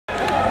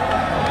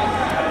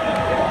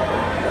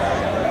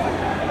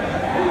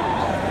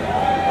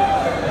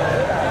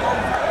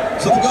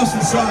Ghost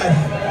Inside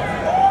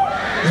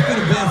has been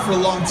a band for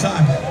a long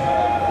time.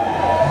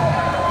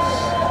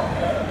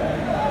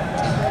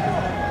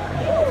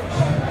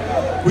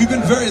 We've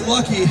been very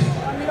lucky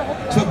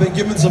to have been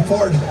given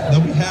support that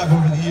we have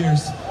over the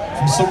years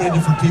from so many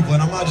different people,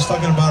 and I'm not just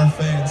talking about our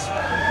fans.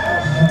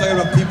 I'm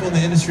talking about people in the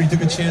industry who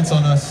took a chance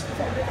on us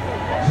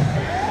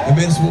and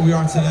made us what we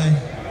are today.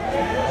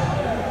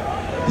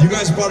 You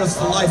guys brought us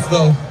to life,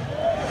 though.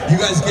 You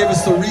guys gave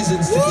us the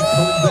reasons to keep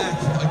coming back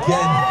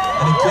again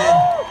and again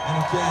and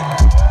again.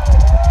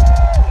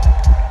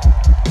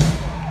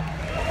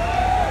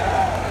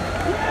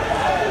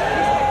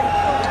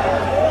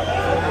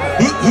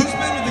 Who's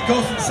been with the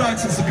Ghost Inside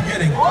since the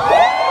beginning? Alright,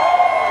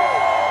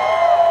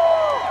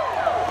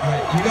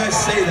 you guys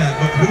say that,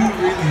 but who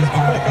really has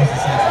been with the Ghost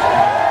Inside since the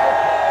beginning?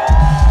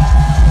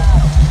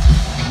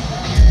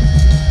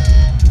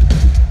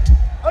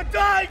 A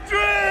dying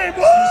dream!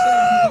 Woo! You're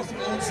saying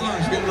some old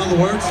songs, you get another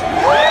words?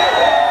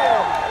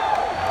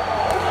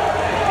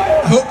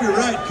 I hope you're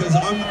right, because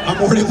I'm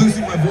already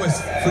losing my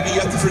voice. You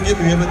have to forgive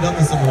me, we haven't done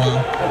this in a while.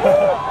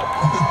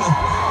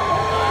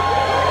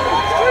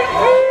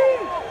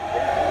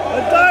 A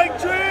dying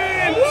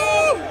dream!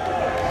 Woo!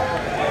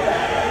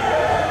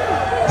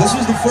 This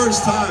was the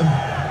first time,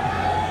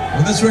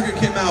 when this record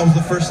came out, it was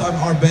the first time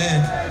our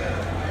band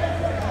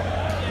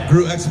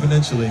grew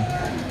exponentially.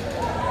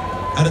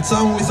 At a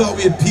time when we thought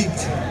we had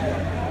peaked,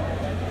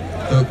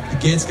 the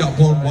gates got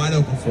blown wide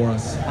open for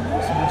us.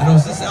 And it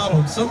was this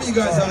album. Some of you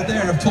guys out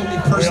there have told me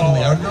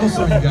personally, I know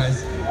some of you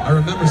guys, I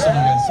remember some of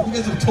you guys. Some of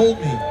you guys have told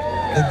me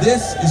that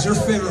this is your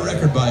favorite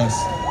record by us.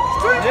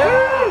 So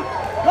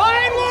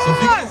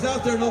if you guys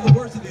out there know the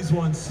words of these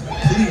ones,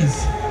 please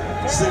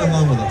sing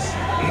along with us.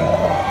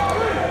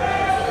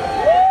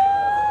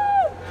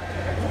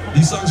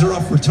 These songs are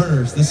off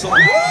returners. This song